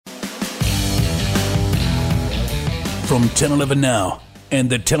from 1011 Now and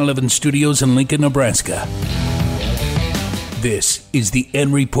the 1011 studios in Lincoln, Nebraska. This is the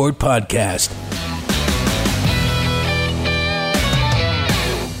N Report Podcast.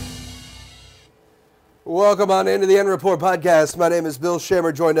 Welcome on into the N Report Podcast. My name is Bill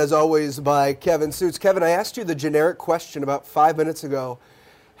Shammer, joined as always by Kevin Suits. Kevin, I asked you the generic question about 5 minutes ago.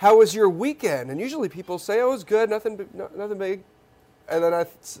 How was your weekend? And usually people say, oh, it was good, nothing big. And then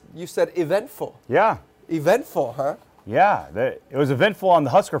you said eventful. Yeah. Eventful, huh? Yeah, it was eventful on the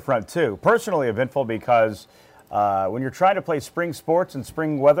Husker front, too. Personally eventful because when you're trying to play spring sports and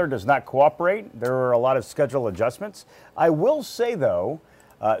spring weather does not cooperate, there were a lot of schedule adjustments. I will say, though,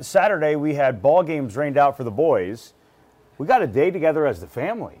 Saturday we had ball games rained out for the boys. We got a day together as the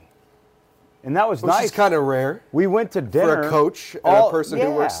family. And that was nice. Which is kind of rare. We went to dinner. For a coach and a person who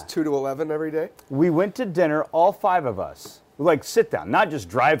works 2 to 11 every day. We went to dinner, all 5 of us. Like sit down, not just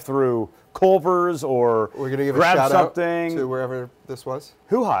drive through Culver's or we're gonna give grab a shout something. Out to wherever this was.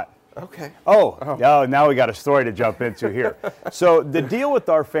 Who hot? Okay. Oh, now we got a story to jump into here. So the deal with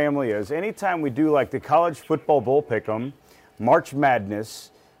our family is anytime we do like the college football bowl pick'em, March Madness,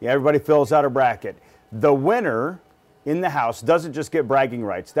 everybody fills out a bracket. The winner in the house doesn't just get bragging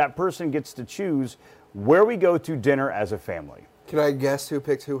rights. That person gets to choose where we go to dinner as a family. Can I guess who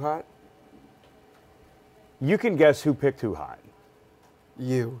picked who hot? You can guess who picked who hot.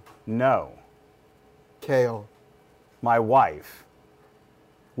 You. No. Kale. My wife.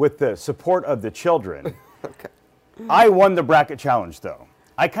 With the support of the children. Okay. I won the bracket challenge, though.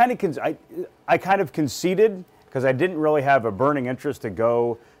 I kind of conceded because I didn't really have a burning interest to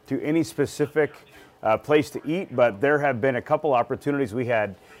go to any specific place to eat, but there have been a couple opportunities we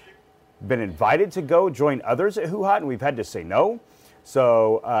had been invited to go join others at Who Hot, and we've had to say no.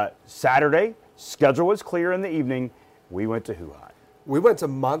 So Saturday, schedule was clear in the evening. We went to Who Hot. We went to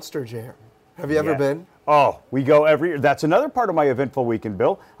Monster Jam. Have you ever been? Oh, we go every year. That's another part of my eventful weekend,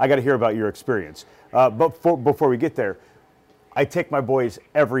 Bill. I got to hear about your experience. But before we get there, I take my boys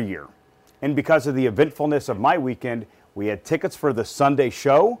every year. And because of the eventfulness of my weekend, we had tickets for the Sunday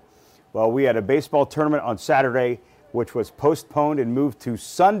show. Well, we had a baseball tournament on Saturday, which was postponed and moved to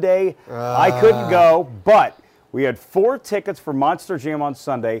Sunday. I couldn't go, but we had 4 tickets for Monster Jam on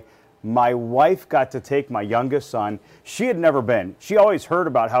Sunday. My wife got to take my youngest son. She had never been. She always heard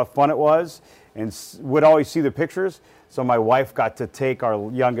about how fun it was and would always see the pictures. So my wife got to take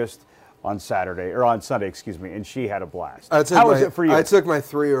our youngest on Sunday, and she had a blast. How was it for you? I took my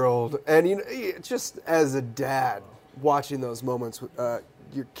 3-year-old, and just as a dad, watching those moments,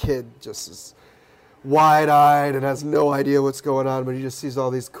 your kid just is wide-eyed and has no idea what's going on, but he just sees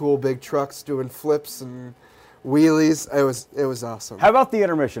all these cool big trucks doing flips and wheelies. It was awesome. How about the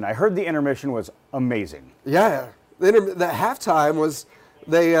intermission? I heard the intermission was amazing. Yeah. The halftime was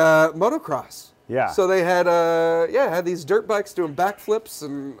motocross. Yeah. So they had these dirt bikes doing backflips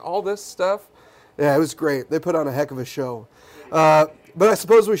and all this stuff. Yeah, it was great. They put on a heck of a show. But I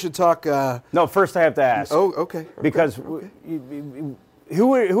suppose we should talk. No, first I have to ask. Oh, okay. Because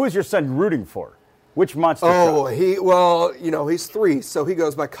who is your son rooting for? Which monster truck? He's 3, so he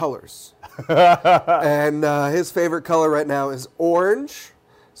goes by colors. And his favorite color right now is orange,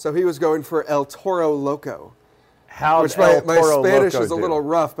 so he was going for El Toro Loco. How's my Toro Spanish Loco is a little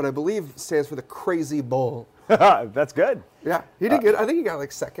rough, but I believe it stands for the Crazy Bull. That's good. Yeah, he did good. I think he got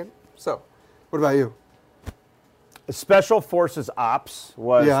like 2nd. So, what about you? Special Forces Ops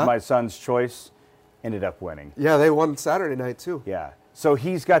was my son's choice. Ended up winning. Yeah, they won Saturday night too. Yeah. So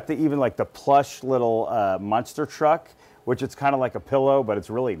he's got the plush little monster truck, which it's kind of like a pillow, but it's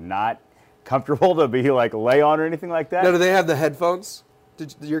really not comfortable to be like lay on or anything like that. No, do they have the headphones?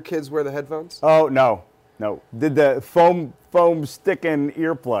 Did your kids wear the headphones? Oh, no. Did the foam sticking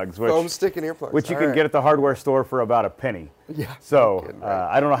earplugs. Which you can get at the hardware store for about a penny. Yeah. So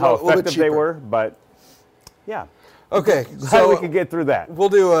I don't know how effective they were, but yeah. Okay. Glad we could get through that. We'll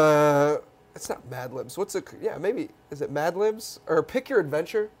do it's not Mad Libs. Maybe, is it Mad Libs? Or Pick Your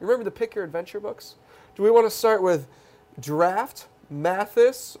Adventure? You remember the Pick Your Adventure books? Do we want to start with Draft,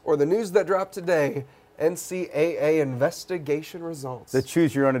 Mathis, or the news that dropped today, NCAA investigation results? The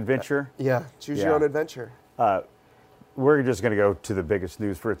Choose Your Own Adventure? Choose Your Own Adventure. We're just going to go to the biggest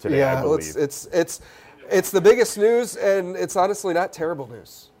news for today, I believe. It's the biggest news, and it's honestly not terrible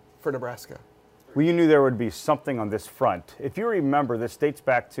news for Nebraska. Well, you knew there would be something on this front. If you remember, this dates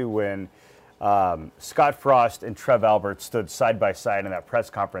back to when Scott Frost and Trev Albert stood side by side in that press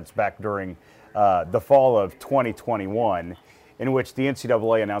conference back during the fall of 2021, in which the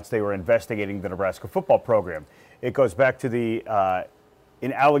NCAA announced they were investigating the Nebraska football program. It goes back to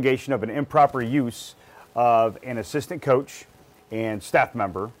an allegation of an improper use of an assistant coach and staff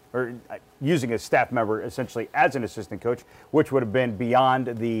member, or using a staff member essentially as an assistant coach, which would have been beyond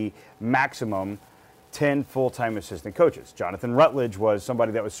the maximum 10 full-time assistant coaches. Jonathan Rutledge was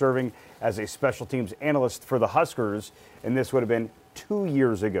somebody that was serving as a special teams analyst for the Huskers, and this would have been 2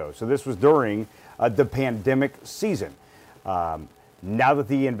 years ago. So this was during the pandemic season. Now that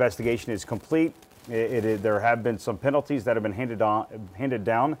the investigation is complete, there have been some penalties that have been handed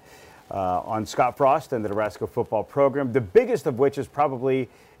down on Scott Frost and the Nebraska football program. The biggest of which is probably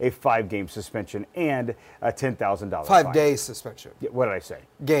a 5-game suspension and a $10,000 fine. 5-day suspension. Yeah, what did I say?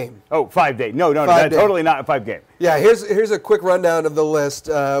 Game. Oh, 5-day. No, totally not a 5-game. Yeah, here's a quick rundown of the list.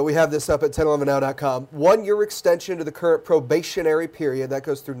 We have this up at 1011now.com. 1-year extension to the current probationary period. That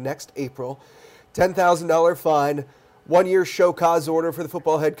goes through next April. $10,000 fine. 1-year show cause order for the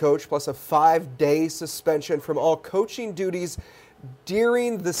football head coach, plus a 5-day suspension from all coaching duties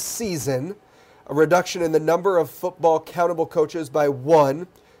during the season. A reduction in the number of football countable coaches by 1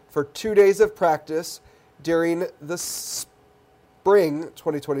 for 2 days of practice during the spring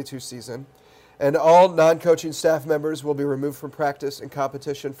 2022 season. And all non-coaching staff members will be removed from practice and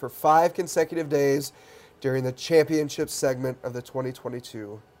competition for 5 consecutive days during the championship segment of the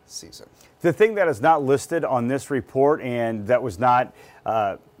 2022 season. The thing that is not listed on this report, and that was not,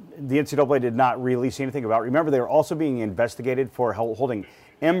 the NCAA did not release anything about. Remember, they were also being investigated for holding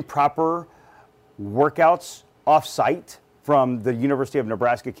improper workouts off-site from the University of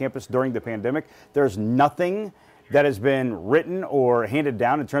Nebraska campus during the pandemic. There's nothing that has been written or handed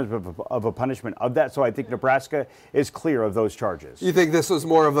down in terms of a punishment of that. So I think Nebraska is clear of those charges. You think this was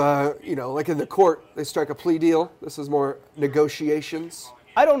more of a, like in the court, they strike a plea deal? This is more negotiations?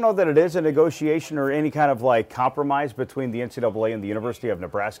 I don't know that it is a negotiation or any kind of compromise between the NCAA and the University of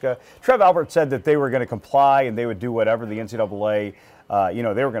Nebraska. Trev Albert said that they were going to comply and they would do whatever the NCAA,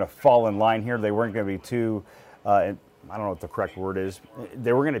 they were going to fall in line here. They weren't going to be too, I don't know what the correct word is.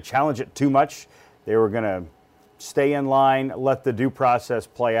 They were going to challenge it too much. They were going to stay in line, let the due process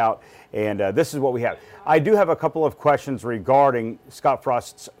play out, and this is what we have. I do have a couple of questions regarding Scott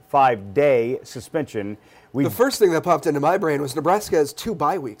Frost's 5-day suspension. The first thing that popped into my brain was Nebraska has 2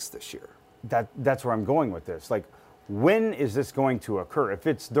 bye weeks this year. That's where I'm going with this. When is this going to occur? If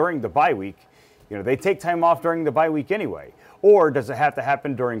it's during the bye week, they take time off during the bye week anyway. Or does it have to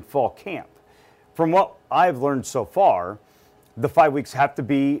happen during fall camp? From what I've learned so far, the 5 weeks have to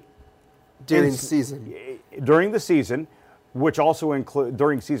be during season. During the season, which also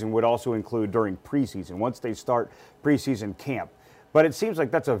would also include during preseason, once they start preseason camp. But it seems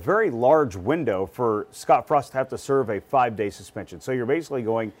like that's a very large window for Scott Frost to have to serve a 5-day suspension. So you're basically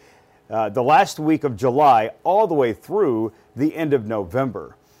going the last week of July all the way through the end of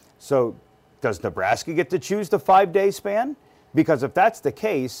November. So does Nebraska get to choose the 5-day span? Because if that's the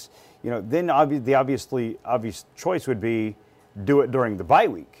case, then the obvious choice would be do it during the bye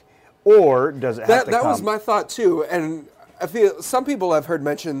week. Or does it have to That was my thought too. And I feel some people I've heard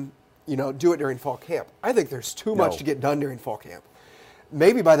mention, do it during fall camp. I think there's too much to get done during fall camp.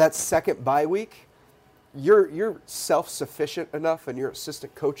 Maybe by that second bye week, you're self-sufficient enough and your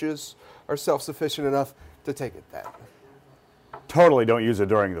assistant coaches are self-sufficient enough to take it then. Totally don't use it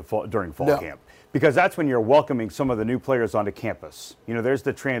during fall camp. Because that's when you're welcoming some of the new players onto campus. There's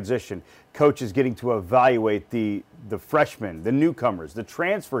the transition. Coaches getting to evaluate the freshmen, the newcomers, the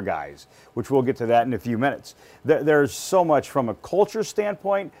transfer guys, which we'll get to that in a few minutes. There's so much from a culture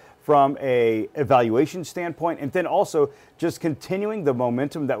standpoint, from a evaluation standpoint, and then also just continuing the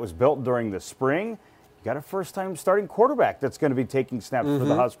momentum that was built during the spring. You got a first-time starting quarterback that's going to be taking snaps for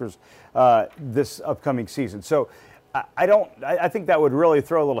the Huskers this upcoming season. So I think that would really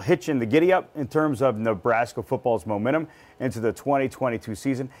throw a little hitch in the giddy-up in terms of Nebraska football's momentum into the 2022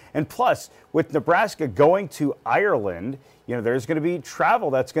 season. And plus, with Nebraska going to Ireland, there's going to be travel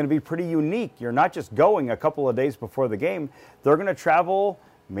that's going to be pretty unique. You're not just going a couple of days before the game. They're going to travel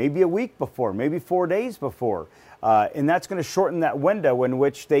maybe a week before, maybe 4 days before. And that's going to shorten that window in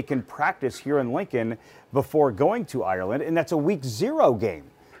which they can practice here in Lincoln before going to Ireland. And that's a week 0 game.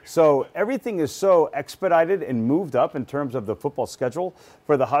 So everything is so expedited and moved up in terms of the football schedule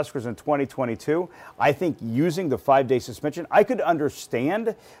for the Huskers in 2022. I think using the 5-day suspension, I could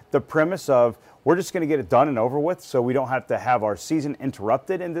understand the premise of we're just going to get it done and over with so we don't have to have our season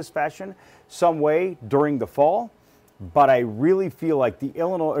interrupted in this fashion some way during the fall. But I really feel like the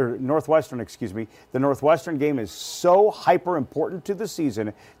Northwestern game is so hyper important to the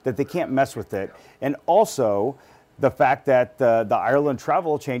season that they can't mess with it. And also the fact that the Ireland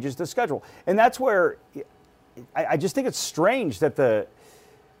travel changes the schedule. And that's where I just think it's strange that the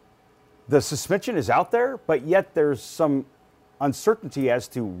suspension is out there, but yet there's some uncertainty as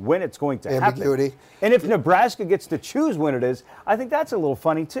to when it's going to Ambiguity. happen. And if Nebraska gets to choose when it is, I think that's a little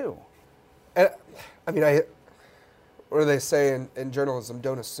funny too. I mean, what do they say in journalism?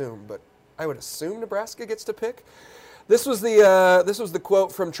 Don't assume, but I would assume Nebraska gets to pick. This was the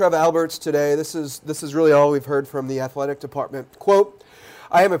quote from Trev Alberts today. This is really all we've heard from the athletic department. Quote,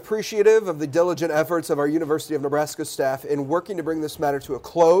 I am appreciative of the diligent efforts of our University of Nebraska staff in working to bring this matter to a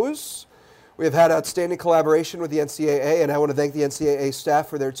close. We have had outstanding collaboration with the NCAA, and I want to thank the NCAA staff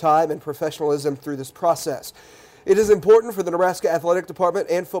for their time and professionalism through this process. It is important for the Nebraska Athletic Department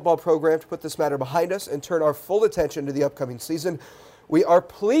and football program to put this matter behind us and turn our full attention to the upcoming season. We are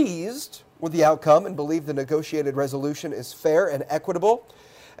pleased with the outcome and believe the negotiated resolution is fair and equitable.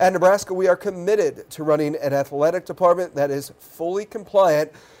 At Nebraska, we are committed to running an athletic department that is fully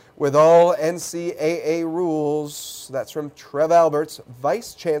compliant with all NCAA rules. That's from Trev Alberts,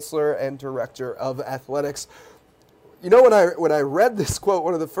 Vice Chancellor and Director of Athletics. You know, when I read this quote,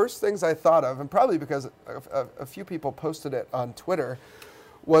 one of the first things I thought of, and probably because a few people posted it on Twitter,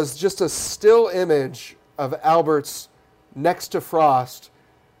 was just a still image of Alberts next to Frost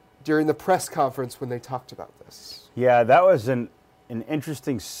during the press conference when they talked about this. Yeah, that was an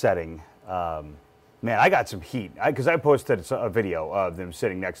interesting setting. Man, I got some heat because I posted a video of them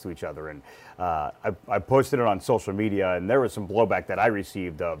sitting next to each other, and I posted it on social media, and there was some blowback that I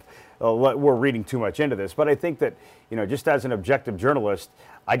received of, we're reading too much into this. But I think that, just as an objective journalist,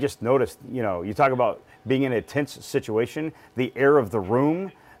 I just noticed, you talk about being in a tense situation, the air of the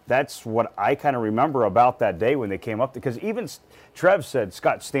room. That's what I kind of remember about that day when they came up, because even Trev said,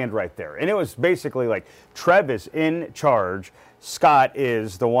 Scott, stand right there. And it was basically like Trev is in charge. Scott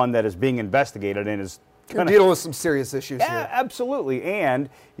is the one that is being investigated and is dealing with some serious issues here. Absolutely. And,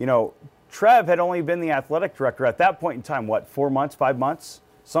 Trev had only been the athletic director at that point in time, 4 months, 5 months,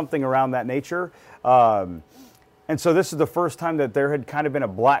 something around that nature. And so this is the first time that there had kind of been a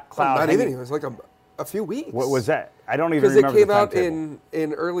black cloud. Not even, it was like a few weeks. What was that? I don't even remember. Because it came out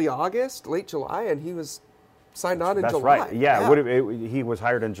in early August, late July, and he was signed on in July. That's right. Yeah. He was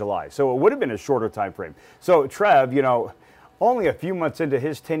hired in July. So it would have been a shorter time frame. So Trev, only a few months into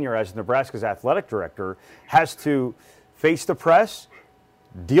his tenure as Nebraska's athletic director, has to face the press,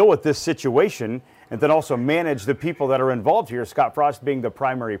 deal with this situation, and then also manage the people that are involved here, Scott Frost being the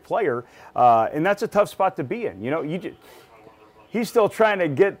primary player. And that's a tough spot to be in. He's still trying to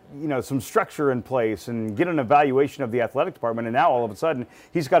get, some structure in place and get an evaluation of the athletic department. And now all of a sudden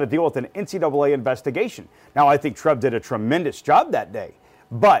he's got to deal with an NCAA investigation. Now, I think Trev did a tremendous job that day.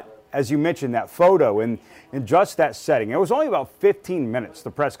 But as you mentioned, that photo and just that setting, it was only about 15 minutes,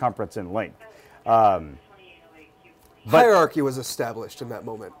 the press conference in length. Hierarchy was established in that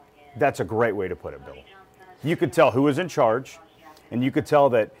moment. That's a great way to put it, Bill. You could tell who was in charge, and you could tell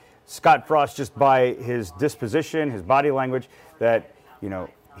that Scott Frost, just by his disposition, his body language, that,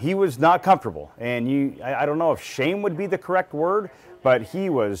 he was not comfortable. And I don't know if shame would be the correct word, but he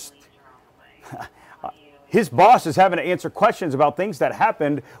was, his boss is having to answer questions about things that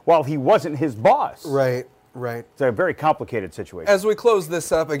happened while he wasn't his boss. Right. It's a very complicated situation. As we close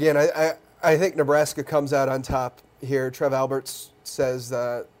this up, again, I think Nebraska comes out on top here. Trev Alberts says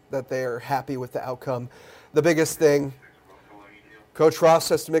that they are happy with the outcome. The biggest thing, Coach Frost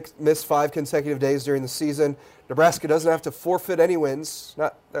has to miss 5 consecutive days during the season. Nebraska doesn't have to forfeit any wins.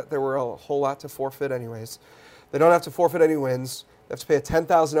 Not that there were a whole lot to forfeit anyways. They don't have to forfeit any wins. They have to pay a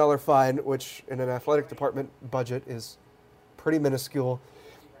 $10,000 fine, which in an athletic department budget is pretty minuscule.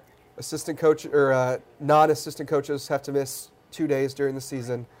 Assistant coach or non-assistant coaches have to miss 2 days during the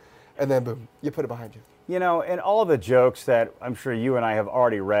season, and then boom, you put it behind you. And all the jokes that I'm sure you and I have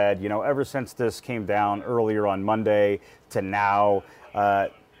already read, ever since this came down earlier on Monday to now,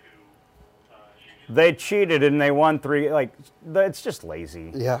 they cheated and they won 3. It's just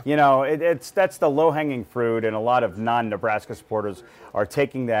lazy. Yeah. That's the low-hanging fruit, and a lot of non-Nebraska supporters are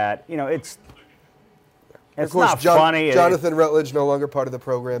taking that. It's of course, not funny. Jonathan Rutledge no longer part of the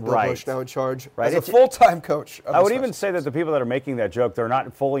program. Bill Bush now in charge as a full-time coach. I would even say that the people that are making that joke, they're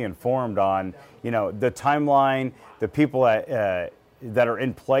not fully informed on, the timeline, the people that are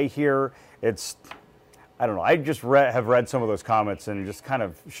in play here. I don't know. I just have read some of those comments and just kind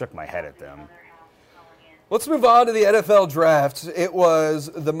of shook my head at them. Let's move on to the NFL draft. It was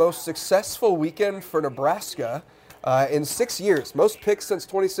the most successful weekend for Nebraska in 6 years. Most picks since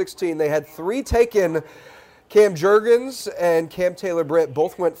 2016. They had 3 taken. Cam Jurgens and Cam Taylor-Britt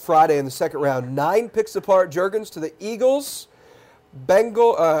both went Friday in the second round. 9 picks apart. Jurgens to the Eagles.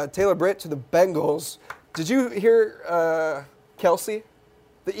 Taylor-Britt to the Bengals. Did you hear Kelsey,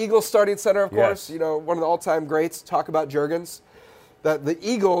 the Eagles starting center, of course, one of the all-time greats, talk about Jurgens? That the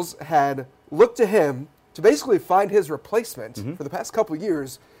Eagles had looked to him to basically find his replacement for the past couple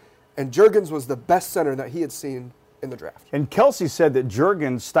years, and Juergens was the best center that he had seen in the draft. And Kelsey said that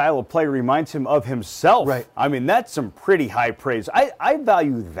Juergens' style of play reminds him of himself. Right. I mean, that's some pretty high praise. I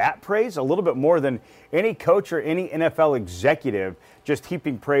value that praise a little bit more than any coach or any NFL executive just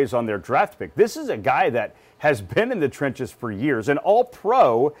heaping praise on their draft pick. This is a guy that has been in the trenches for years, an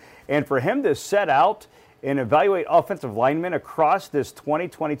all-pro, and for him to set out and evaluate offensive linemen across this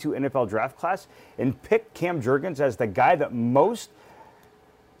 2022 NFL draft class and pick Cam Juergens as the guy that most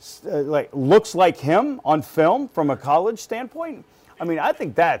looks like him on film from a college standpoint, I mean, I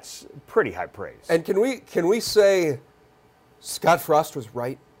think that's pretty high praise. And can we say Scott Frost was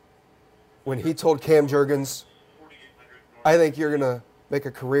right when he told Cam Juergens, I think you're going to make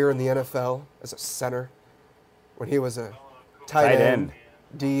a career in the NFL as a center, when he was a tight end,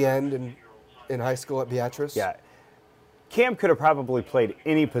 D end in high school at Beatrice? Yeah. Cam could have probably played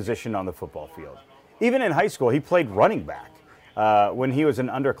any position on the football field. Even in high school, he played running back when he was an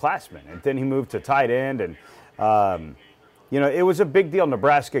underclassman. And then he moved to tight end. And, it was a big deal,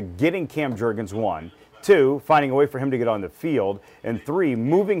 Nebraska getting Cam Juergens, 1. 2, finding a way for him to get on the field. And 3,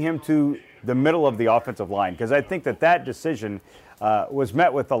 moving him to the middle of the offensive line. Because I think that decision was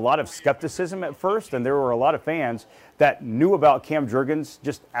met with a lot of skepticism at first, and there were a lot of fans that knew about Cam Juergens'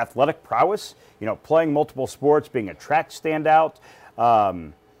 just athletic prowess, playing multiple sports, being a track standout.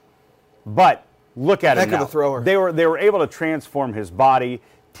 But look at him now. Heck of a thrower. They were able to transform his body,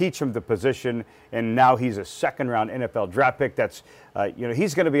 teach him the position, and now he's a second-round NFL draft pick. That's,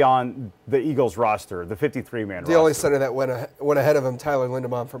 he's going to be on the Eagles roster, the 53-man roster. The only center that went ahead of him, Tyler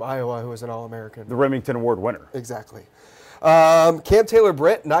Lindebaum from Iowa, who was an All-American. The Remington Award winner. Exactly. Cam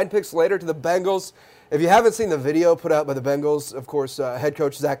Taylor-Britt, 9 picks later to the Bengals. If you haven't seen the video put out by the Bengals, of course, head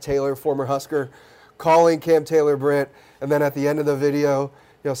coach Zach Taylor, former Husker, calling Cam Taylor-Britt, and then at the end of the video,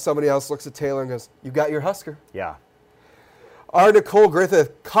 somebody else looks at Taylor and goes, "You got your Husker." Yeah. Our Nicole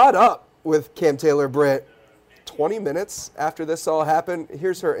Griffith caught up with Cam Taylor-Britt 20 minutes after this all happened.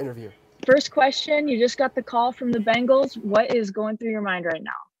 Here's her interview. First question, you just got the call from the Bengals. What is going through your mind right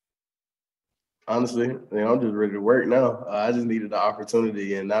now? Honestly, I'm just ready to work now. I just needed the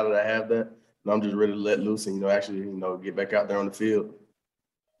opportunity, and now that I have that, I'm just ready to let loose and, actually, get back out there on the field.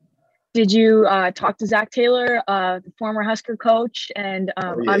 Did you talk to Zach Taylor, the former Husker coach, and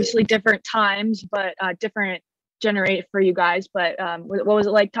obviously different times, but different generate for you guys. But what was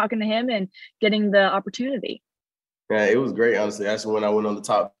it like talking to him and getting the opportunity? Yeah, it was great, honestly. Actually, when I went on the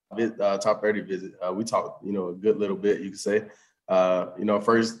top 30 visit, we talked, a good little bit, you could say.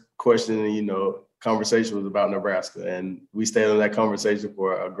 First question, conversation was about Nebraska, and we stayed on that conversation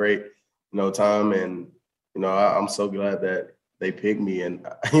for a great, time. And, I'm so glad that they picked me. And,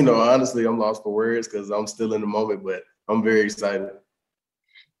 honestly, I'm lost for words because I'm still in the moment, but I'm very excited.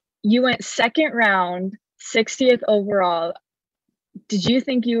 You went second round, 60th overall. Did you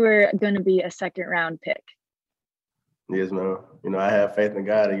think you were going to be a second round pick? Yes, man. I have faith in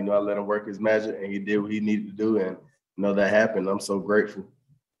God, and, I let him work his magic, and he did what he needed to do. And, that happened. I'm so grateful.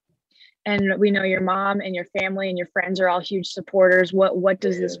 And we know your mom and your family and your friends are all huge supporters. What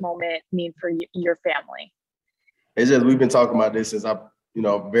does this moment mean for your family? It's just, we've been talking about this since I,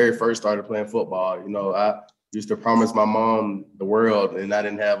 very first started playing football. I used to promise my mom the world, and I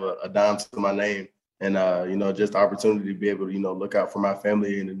didn't have a dime to my name. And, just the opportunity to be able to, look out for my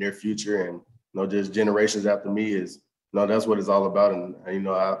family in the near future and, just generations after me is, that's what it's all about. And,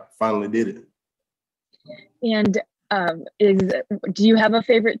 I finally did it. And do you have a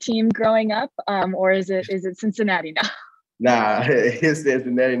favorite team growing up, or is it Cincinnati now? Nah, it's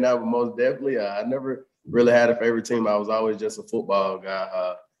Cincinnati now, but most definitely, I never really had a favorite team. I was always just a football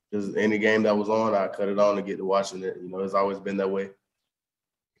guy. Just any game that was on, I cut it on to get to watching it. It's always been that way.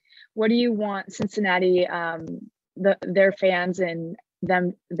 What do you want Cincinnati, their fans and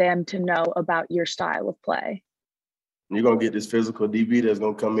them to know about your style of play? You're gonna get this physical DB that's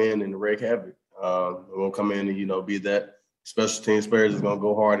gonna come in and wreak havoc. We're gonna come in and be that special teams player is gonna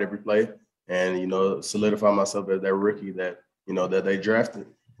go hard every play, and solidify myself as that rookie that that they drafted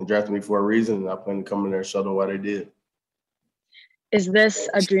me for a reason, and I plan to come in there and show them why they did. Is this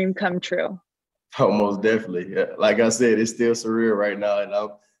a dream come true? Oh, most definitely. Yeah. Like I said, it's still surreal right now, and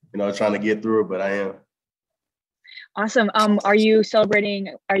I'm trying to get through it, but I am. Awesome. Are you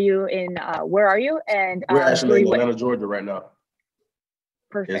celebrating? Are you in? Where are you? And we're actually in Atlanta, Georgia, right now.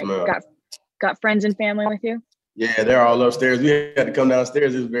 Perfect. Yes, Got friends and family with you? Yeah, they're all upstairs. We had to come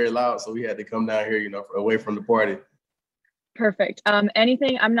downstairs. It was very loud, so we had to come down here, away from the party. Perfect.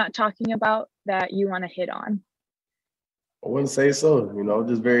 Anything I'm not talking about that you want to hit on? I wouldn't say so. I'm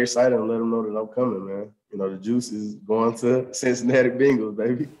just very excited and let them know that I'm coming, man. The juice is going to Cincinnati Bengals,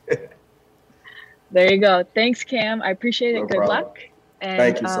 baby. There you go. Thanks, Cam. I appreciate it. No Good problem. luck. And,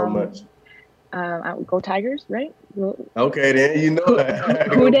 Thank you so much. Go Tigers, right? Okay, then you know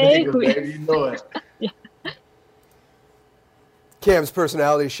it. Who dey? Baby, you know it. Yeah. Cam's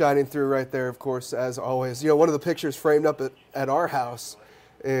personality shining through right there, of course, as always. One of the pictures framed up at our house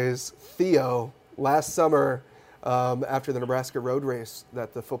is Theo last summer after the Nebraska road race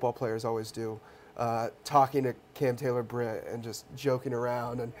that the football players always do, talking to Cam Taylor-Britt and just joking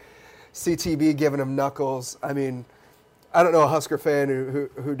around, and CTB giving him knuckles. I mean, I don't know a Husker fan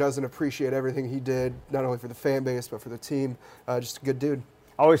who doesn't appreciate everything he did, not only for the fan base, but for the team. Just a good dude.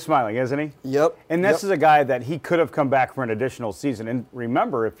 Always smiling, isn't he? Yep. And this is a guy that he could have come back for an additional season. And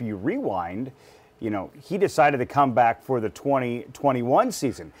remember, if you rewind, he decided to come back for the 2021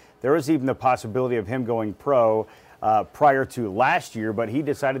 season. There was even the possibility of him going pro prior to last year, but he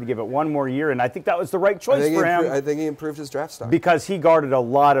decided to give it one more year, and I think that was the right choice for him. I think he improved his draft stock. Because he guarded a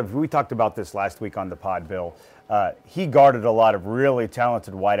lot of, we talked about this last week on the pod, Bill, he guarded a lot of really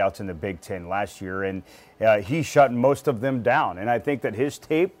talented wideouts in the Big Ten last year, and he shut most of them down. And I think that his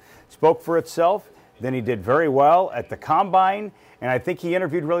tape spoke for itself. Then he did very well at the Combine, and I think he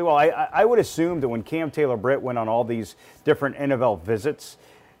interviewed really well. I would assume that when Cam Taylor-Britt went on all these different NFL visits,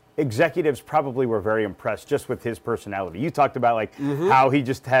 executives probably were very impressed just with his personality. You talked about how he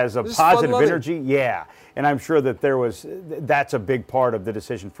just has a positive energy. Yeah, and I'm sure that that's a big part of the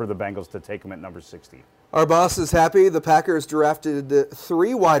decision for the Bengals to take him at number 60. Our boss is happy. The Packers drafted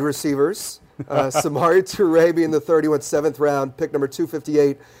 3 wide receivers. Samari Toure being the 7th round, pick number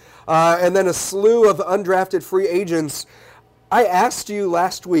 258. And then a slew of undrafted free agents. I asked you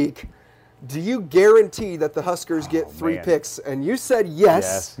last week, do you guarantee that the Huskers get 3 picks? And you said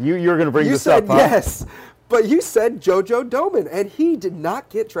yes. You're going to bring this You up, said yes. But you said JoJo Domann, and he did not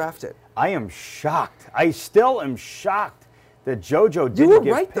get drafted. I am shocked. I still am shocked that JoJo didn't get picked.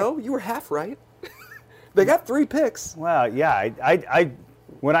 You were right, though. You were half right. They got 3 picks. Well, yeah.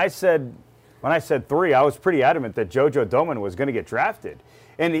 When I said 3, I was pretty adamant that JoJo Domann was going to get drafted.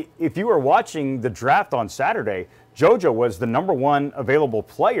 And if you were watching the draft on Saturday, JoJo was the number 1 available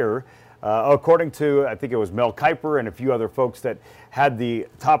player, according to, I think it was Mel Kiper and a few other folks that had the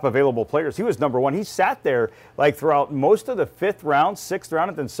top available players. He was number 1. He sat there throughout most of the 5th round, 6th round,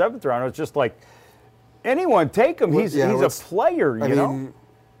 and then 7th round. It was just like, anyone take him. He's a player, you know?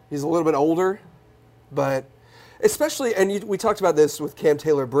 He's a little bit older, but especially, and we talked about this with Cam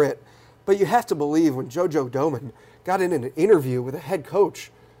Taylor-Britt, but you have to believe when JoJo Domann got in an interview with a head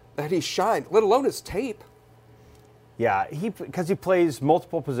coach that he shined, let alone his tape. Yeah, because he plays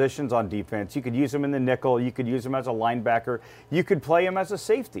multiple positions on defense. You could use him in the nickel. You could use him as a linebacker. You could play him as a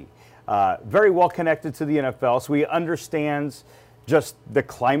safety. Very well connected to the NFL, so he understands just the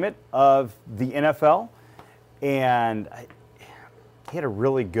climate of the NFL. And he had a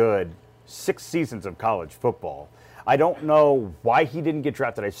really good 6 seasons of college football. I don't know why he didn't get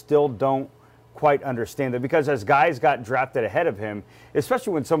drafted. I still don't quite understand that, because as guys got drafted ahead of him,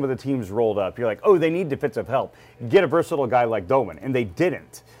 especially when some of the teams rolled up, you're like, oh, they need defensive help. Get a versatile guy like Domann, and they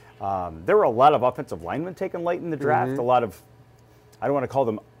didn't. There were a lot of offensive linemen taken late in the draft, a lot of, I don't want to call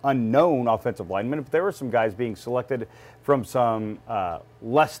them unknown offensive linemen, but there were some guys being selected from some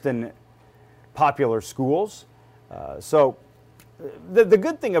less than popular schools. So the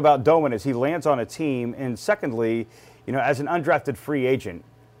good thing about Domann is he lands on a team, and secondly, as an undrafted free agent,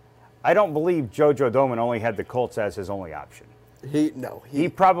 I don't believe JoJo Domann only had the Colts as his only option. He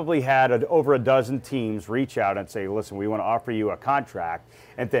probably had over a dozen teams reach out and say, listen, we want to offer you a contract,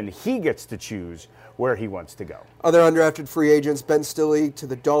 and then he gets to choose where he wants to go. Other undrafted free agents, Ben Stilley to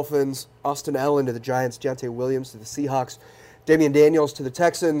the Dolphins, Austin Allen to the Giants, Deontay Williams to the Seahawks, Damian Daniels to the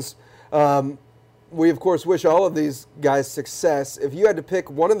Texans. We, of course, wish all of these guys success. If you had to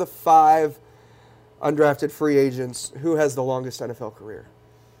pick one of the 5 undrafted free agents, who has the longest NFL career?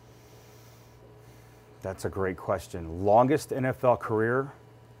 That's a great question. Longest NFL career?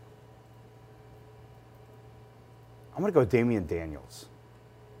 I'm going to go Damian Daniels.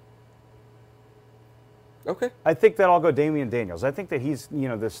 Okay. I think that I'll go Damian Daniels. I think that he's,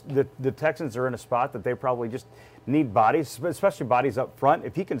 the Texans are in a spot that they probably just need bodies, especially bodies up front.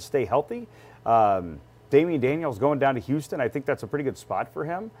 If he can stay healthy, Damian Daniels going down to Houston, I think that's a pretty good spot for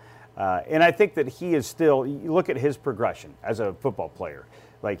him. And I think that he is still, you look at his progression as a football player.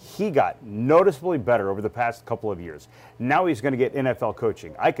 He got noticeably better over the past couple of years. Now he's going to get NFL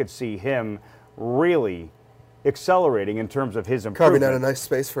coaching. I could see him really accelerating in terms of his improvement. Carving out a nice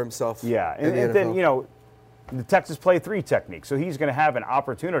space for himself. Yeah, and then, the Texas play 3 technique. So he's going to have an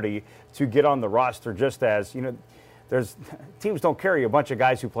opportunity to get on the roster just as, there's teams don't carry a bunch of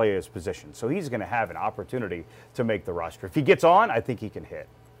guys who play his position. So he's going to have an opportunity to make the roster. If he gets on, I think he can hit.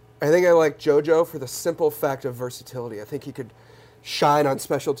 I think I like JoJo for the simple fact of versatility. I think he could shine on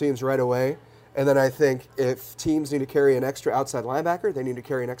special teams right away. And then I think if teams need to carry an extra outside linebacker, they need to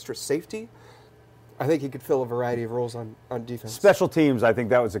carry an extra safety. I think he could fill a variety of roles on defense. Special teams, I think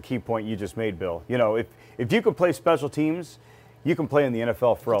that was a key point you just made, Bill. You know, if you can play special teams, you can play in the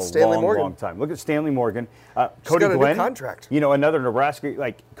NFL for a long time. Look at Stanley Morgan. Cody got a Glenn, new contract. You know, another Nebraska,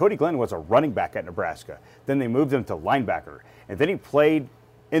 like Cody Glenn was a running back at Nebraska. Then they moved him to linebacker. And then he played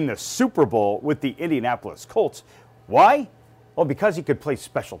in the Super Bowl with the Indianapolis Colts. Why? Well, because he could play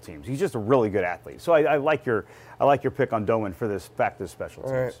special teams. He's just a really good athlete. So I like your pick on Doman for this fact of special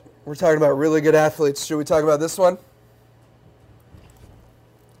teams. All right. We're talking about really good athletes. Should we talk about this one?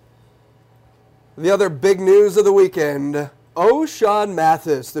 The other big news of the weekend, O'Shawn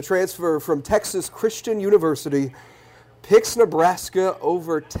Mathis, the transfer from Texas Christian University, picks Nebraska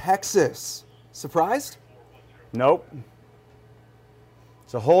over Texas. Surprised? Nope.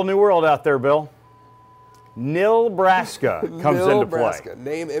 It's a whole new world out there, Bill. Nebraska comes into play.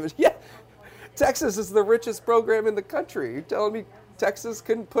 Name, image. Yeah. Texas is the richest program in the country. You're telling me Texas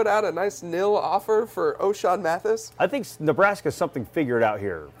couldn't put out a nice nil offer for O'Shawn Mathis? I think Nebraska's something figured out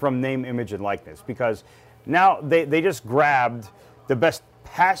here from name, image, and likeness, because now they just grabbed the best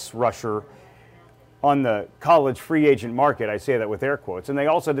pass rusher on the college free agent market. I say that with air quotes. And they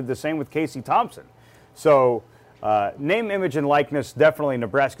also did the same with Casey Thompson. So name, image, and likeness, definitely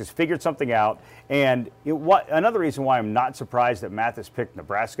Nebraska's figured something out. And another reason why I'm not surprised that Mathis picked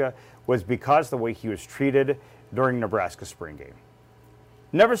Nebraska was because the way he was treated during Nebraska spring game.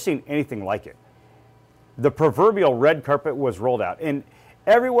 Never seen anything like it. The proverbial red carpet was rolled out. And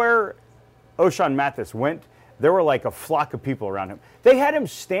everywhere O'Shawn Mathis went, there were like a flock of people around him. They had him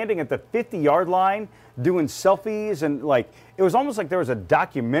standing at the 50-yard line doing selfies, and like it was almost like there was a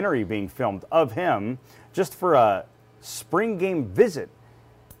documentary being filmed of him just for a spring game visit.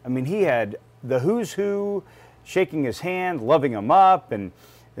 I mean, he had the who's who shaking his hand, loving him up, and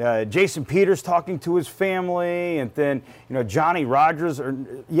Jason Peters talking to his family, and then Johnny Rogers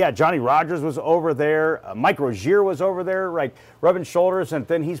was over there. Mike Rozier was over there, like rubbing shoulders, and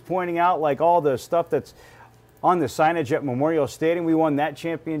then he's pointing out like all the stuff that's on the signage at Memorial Stadium. We won that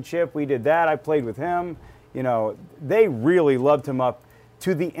championship. We did that. I played with him. They really loved him up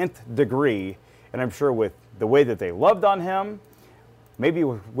to the nth degree, and I'm sure with the way that they loved on him, maybe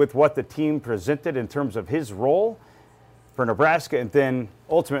with what the team presented in terms of his role for Nebraska, and then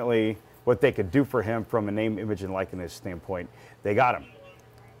ultimately what they could do for him from a name, image, and likeness standpoint, they got him.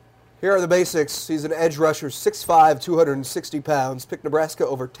 Here are the basics. He's an edge rusher, 6'5", 260 pounds. Picked Nebraska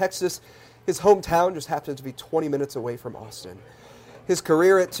over Texas. His hometown just happens to be 20 minutes away from Austin. His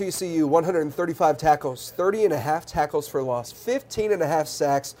career at TCU, 135 tackles, 30.5 tackles for loss, 15.5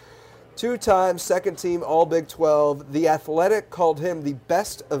 sacks, 2-time second-team All-Big 12. The Athletic called him the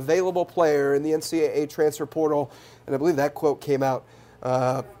best available player in the NCAA transfer portal, and I believe that quote came out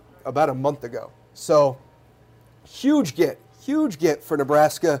about a month ago. So, huge get for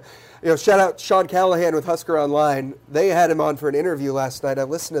Nebraska. Shout out Sean Callahan with Husker Online. They had him on for an interview last night. I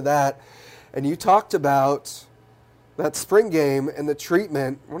listened to that, and you talked about that spring game and the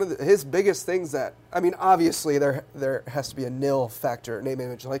treatment. One of his biggest things obviously there has to be a nil factor, name,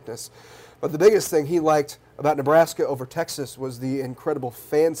 image, likeness. But the biggest thing he liked about Nebraska over Texas was the incredible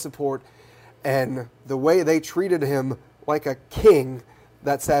fan support and the way they treated him like a king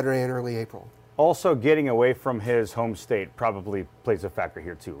that Saturday in early April. Also, getting away from his home state probably plays a factor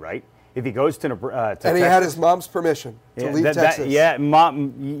here too, right? If he goes to Texas, and he had his mom's permission to leave Texas.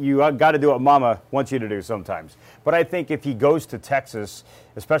 Mom, you got to do what Mama wants you to do sometimes. But I think if he goes to Texas,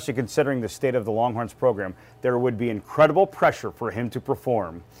 especially considering the state of the Longhorns program, there would be incredible pressure for him to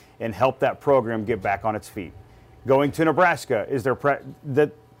perform and help that program get back on its feet. Going to Nebraska,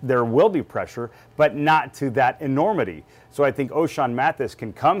 there will be pressure, but not to that enormity. So I think O'Shawn Mathis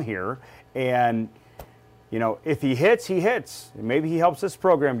can come here and, if he hits, he hits. Maybe he helps this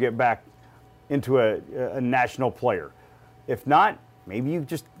program get back into a national player. If not, maybe you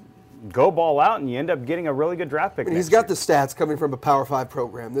just go ball out and you end up getting a really good draft pick. He's got the stats coming from a Power 5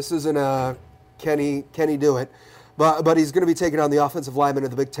 program. This isn't a can he do it, but he's going to be taking on the offensive lineman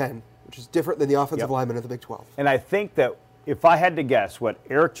of the Big Ten, which is different than the offensive lineman of the Big 12. And I think that if I had to guess what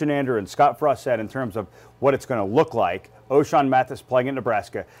Eric Chenander and Scott Frost said in terms of what it's going to look like, O'Shawn Mathis playing in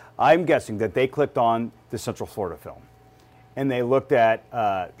Nebraska, I'm guessing that they clicked on the Central Florida film. And they looked at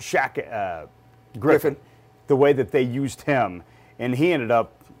Shaq Griffin, the way that they used him. And he ended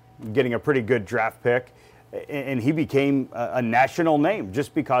up getting a pretty good draft pick. and he became a national name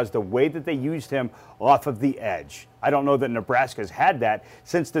just because the way that they used him off of the edge. I don't know that Nebraska's had that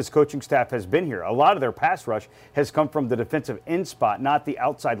since this coaching staff has been here. A lot of their pass rush has come from the defensive end spot, not the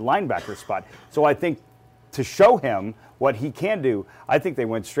outside linebacker spot. So I think to show him what he can do, I think they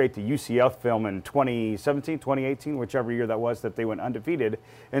went straight to UCF film in 2017, 2018, whichever year that was that they went undefeated,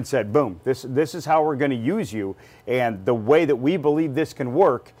 and said, boom, this is how we're going to use you. And the way that we believe this can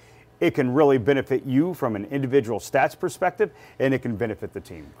work, it can really benefit you from an individual stats perspective, and it can benefit the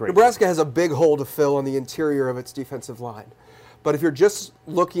team. Great. Nebraska has a big hole to fill on the interior of its defensive line. But if you're just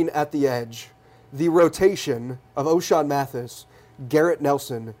looking at the edge, the rotation of O'Shawn Mathis, Garrett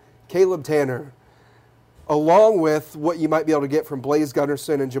Nelson, Caleb Tanner, along with what you might be able to get from Blaze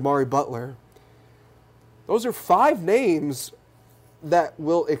Gunnerson and Jamari Butler, those are 5 names that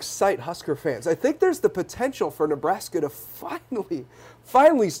will excite Husker fans. I think there's the potential for Nebraska to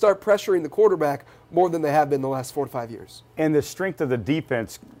finally start pressuring the quarterback more than they have been the last 4 to 5 years. And the strength of the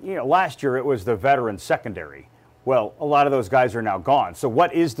defense, last year it was the veteran secondary. Well, a lot of those guys are now gone. So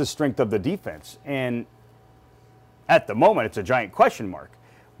what is the strength of the defense? And at the moment, it's a giant question mark.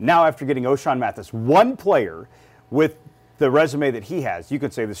 Now, after getting O'Shawn Mathis, one player with the resume that he has, you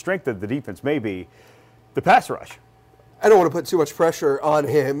could say the strength of the defense may be the pass rush. I don't want to put too much pressure on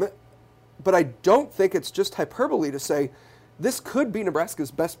him, but I don't think it's just hyperbole to say this could be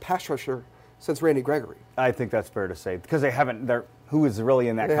Nebraska's best pass rusher since Randy Gregory. I think that's fair to say because they haven't. Who is really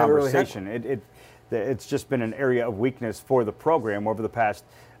in that conversation? It's just been an area of weakness for the program over the past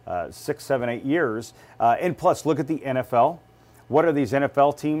 6, 7, 8 years. And plus, look at the NFL. What are these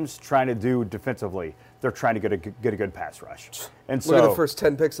NFL teams trying to do defensively? They're trying to get a good pass rush. And so, look at the first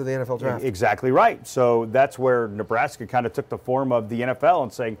 10 picks of the NFL draft. Exactly right. So that's where Nebraska kind of took the form of the NFL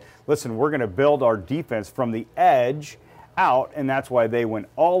and saying, listen, we're going to build our defense from the edge out, and that's why they went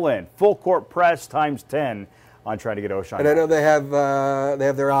all in. Full court press times 10 on trying to get O'Shawn. And I know they have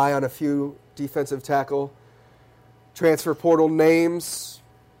their eye on a few defensive tackle transfer portal names.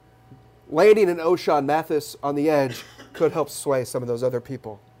 Landing an O'Shawn Mathis on the edge could help sway some of those other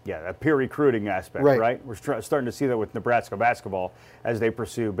people. Yeah, that peer recruiting aspect, right? We're starting to see that with Nebraska basketball as they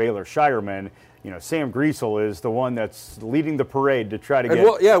pursue Baylor Shireman. Sam Griesel is the one that's leading the parade to try to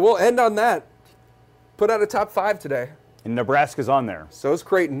get. We'll end on that. Put out a top 5 today. And Nebraska's on there. So is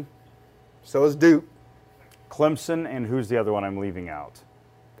Creighton. So is Duke. Clemson, and who's the other one I'm leaving out?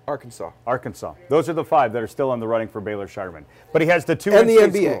 Arkansas. Those are the 5 that are still in the running for Baylor Shireman. But he has the 2 and the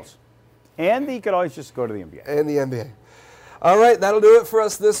NBA schools. And he could always just go to the NBA. And the NBA. All right, that'll do it for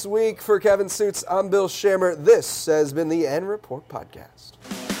us this week. For Kevin Suits, I'm Bill Shammer. This has been the N Report Podcast.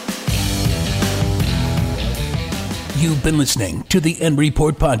 You've been listening to the N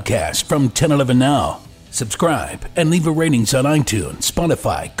Report Podcast from 1011 Now. Subscribe and leave a ratings on iTunes,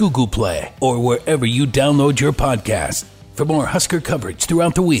 Spotify, Google Play, or wherever you download your podcasts. For more Husker coverage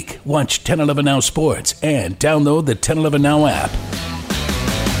throughout the week, watch 1011 Now Sports and download the 1011 Now app.